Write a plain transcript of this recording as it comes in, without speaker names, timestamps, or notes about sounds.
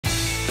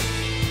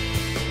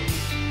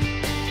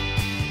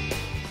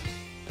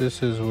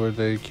This is where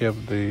they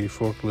kept the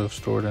forklift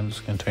stored in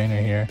this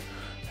container here.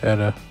 Had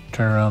to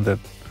turn around that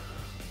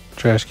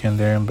trash can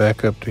there and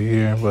back up to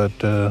here, but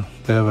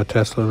they have a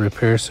Tesla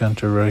repair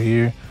center right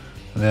here.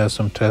 And they have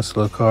some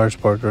Tesla cars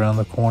parked around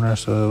the corner,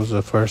 so it was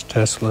the first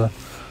Tesla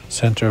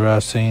center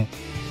I've seen.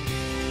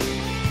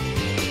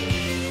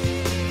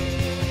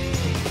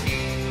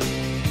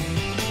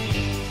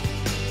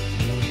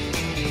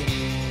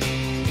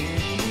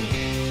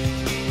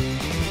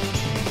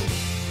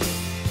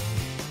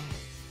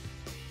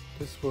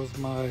 This was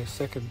my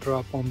second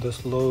drop on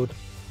this load.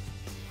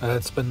 I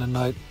had spent the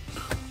night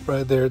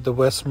right there at the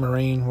West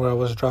Marine where I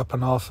was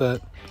dropping off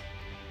at.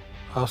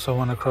 I also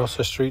went across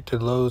the street to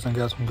Lowe's and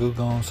got some glue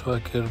gun so I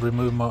could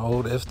remove my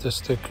old IFTA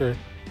sticker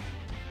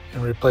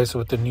and replace it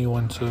with the new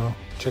one. So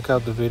check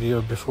out the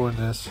video before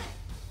this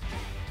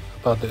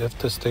about the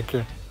IFTA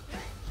sticker.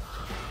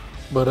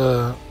 But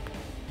a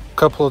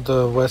couple of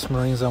the West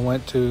Marines I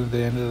went to,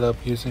 they ended up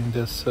using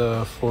this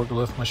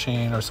forklift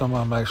machine, or some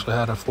of them actually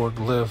had a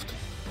forklift,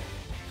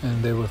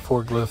 and they would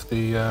forklift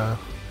the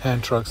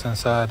hand trucks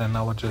inside, and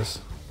I would just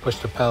push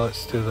the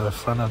pallets to the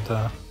front of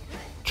the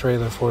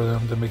trailer for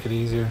them to make it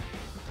easier.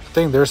 I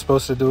think they're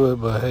supposed to do it,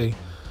 but hey,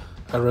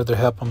 I'd rather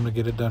help them to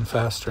get it done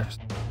faster.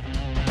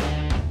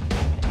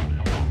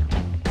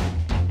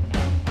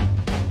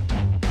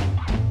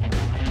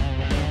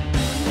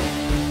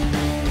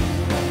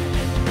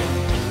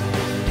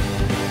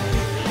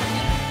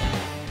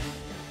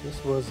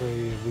 This was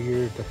a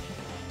weird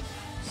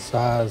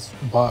size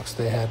box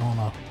they had on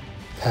a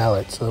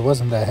pallet, so it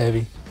wasn't that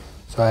heavy.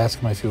 So I asked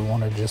him if he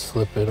wanted to just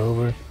flip it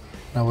over, and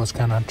I was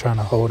kind of trying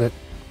to hold it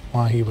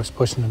while he was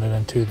pushing it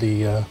into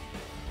the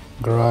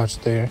garage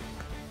there.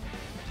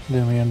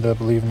 Then we ended up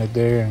leaving it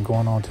there and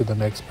going on to the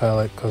next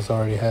pallet because I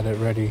already had it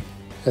ready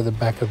at the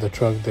back of the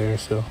truck there.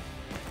 So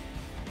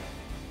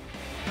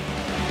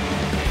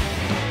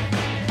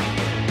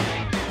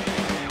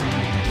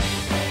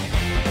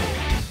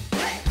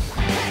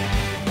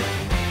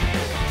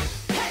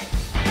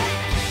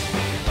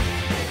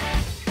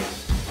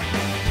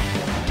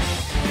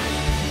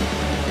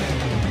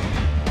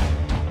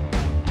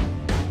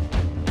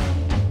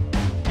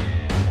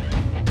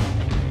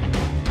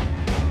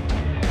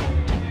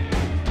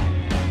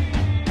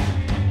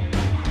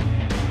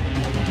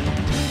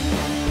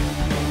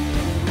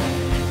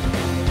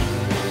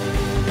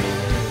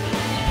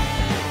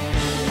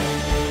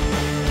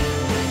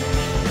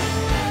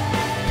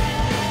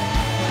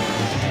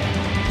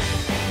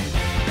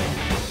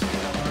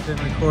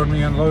didn't record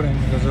me unloading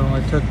because it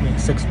only took me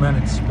 6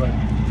 minutes, but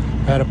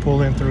I had to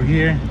pull in through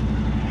here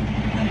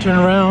and turn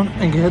around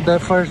and get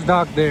that first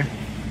dock there.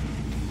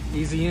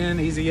 Easy in,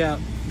 easy out.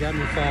 Got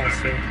me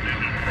fast, so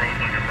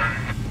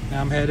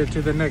now I'm headed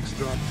to the next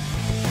drop.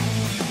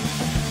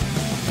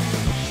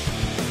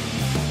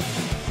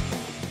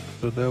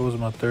 So that was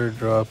my third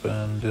drop,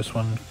 and this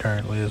one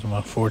currently is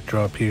my fourth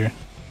drop here.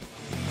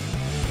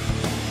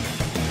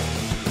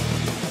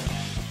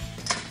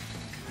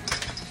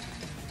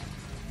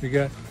 We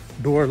got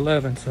door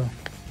 11, so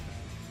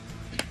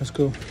let's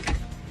go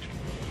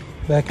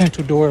back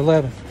into door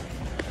 11.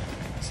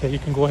 So you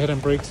can go ahead and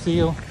break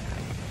seal.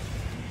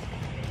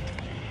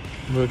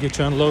 We'll get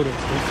you unloaded.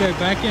 So we said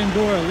back in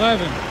door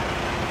 11.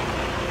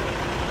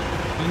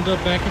 End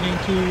up backing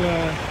into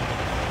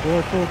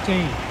door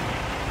 14.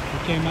 We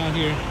came out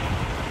here,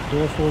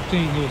 door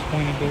 14. He was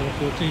pointing door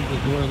 14,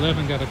 but door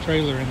 11 got a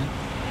trailer in it.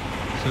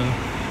 So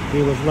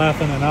he was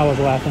laughing and I was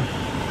laughing.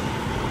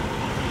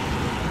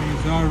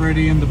 He's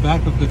already in the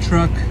back of the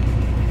truck.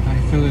 I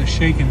feel it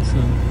shaking, so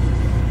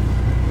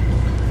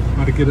I'm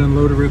about to get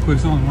unloaded real quick.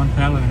 It's only one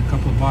pallet and a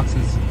couple of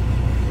boxes.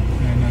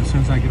 And as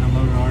soon as I get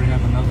unloaded, I already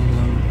have another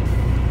load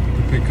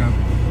to pick up.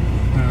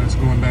 It's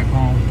going back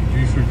home,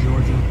 Buford,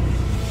 Georgia.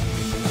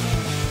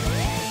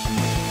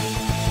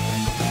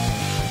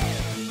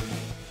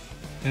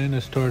 And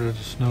it started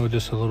to snow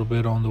just a little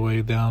bit on the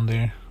way down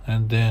there.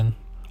 And then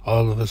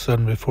all of a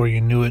sudden, before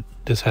you knew it,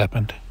 this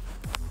happened.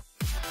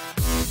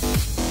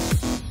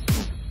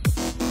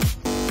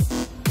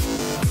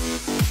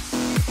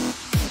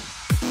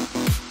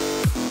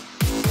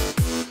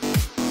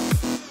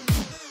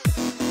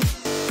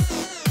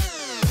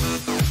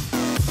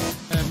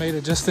 Made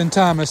it just in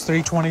time. It's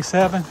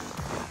 3:27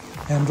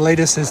 and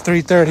latest is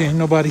 3:30. Ain't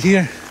nobody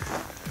here.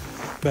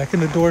 Back in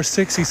the door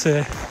 6, he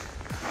said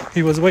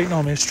he was waiting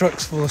on me. His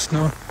truck's full of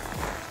snow.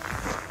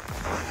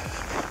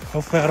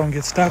 Hopefully I don't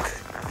get stuck.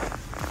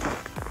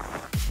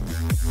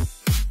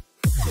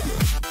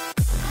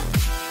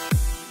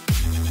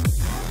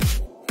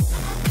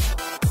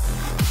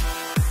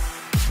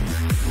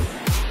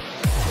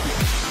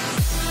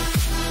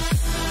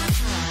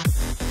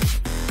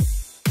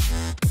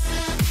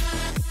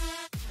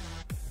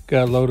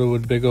 Got loaded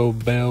with big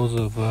old bales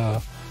of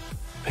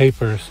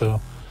paper,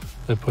 so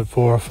they put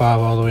 4 or 5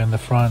 all the way in the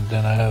front.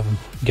 Then I have a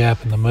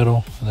gap in the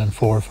middle, and then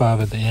 4 or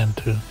 5 at the end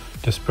to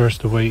disperse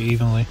the weight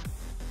evenly.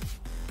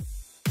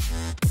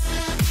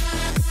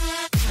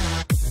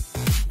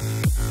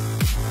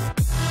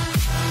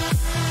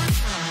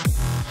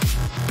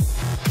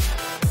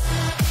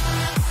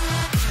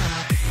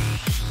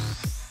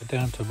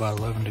 down to about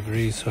 11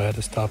 degrees, so I had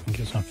to stop and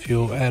get some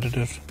fuel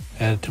additive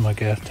added to my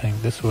gas tank.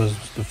 This was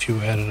the fuel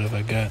additive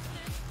I got,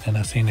 and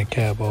I seen the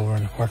cab over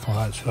in the parking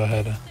lot, so I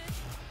had to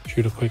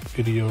shoot a quick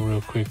video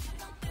real quick.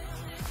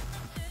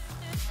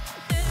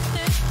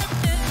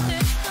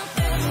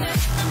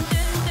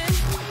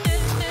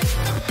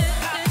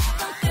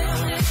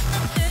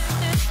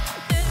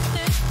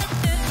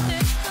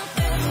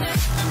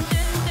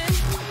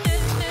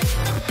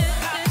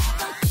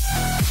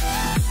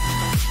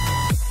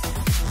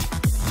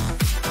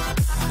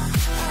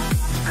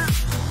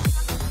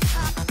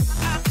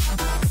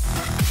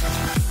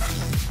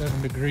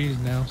 Degrees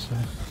now, so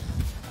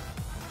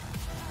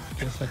I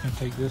guess I can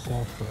take this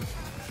off, but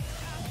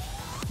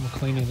I'm gonna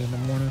clean it in the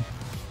morning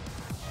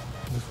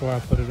before I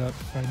put it up.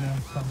 Right now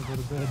it's time to go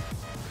to bed.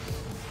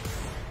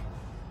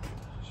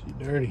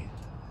 She dirty.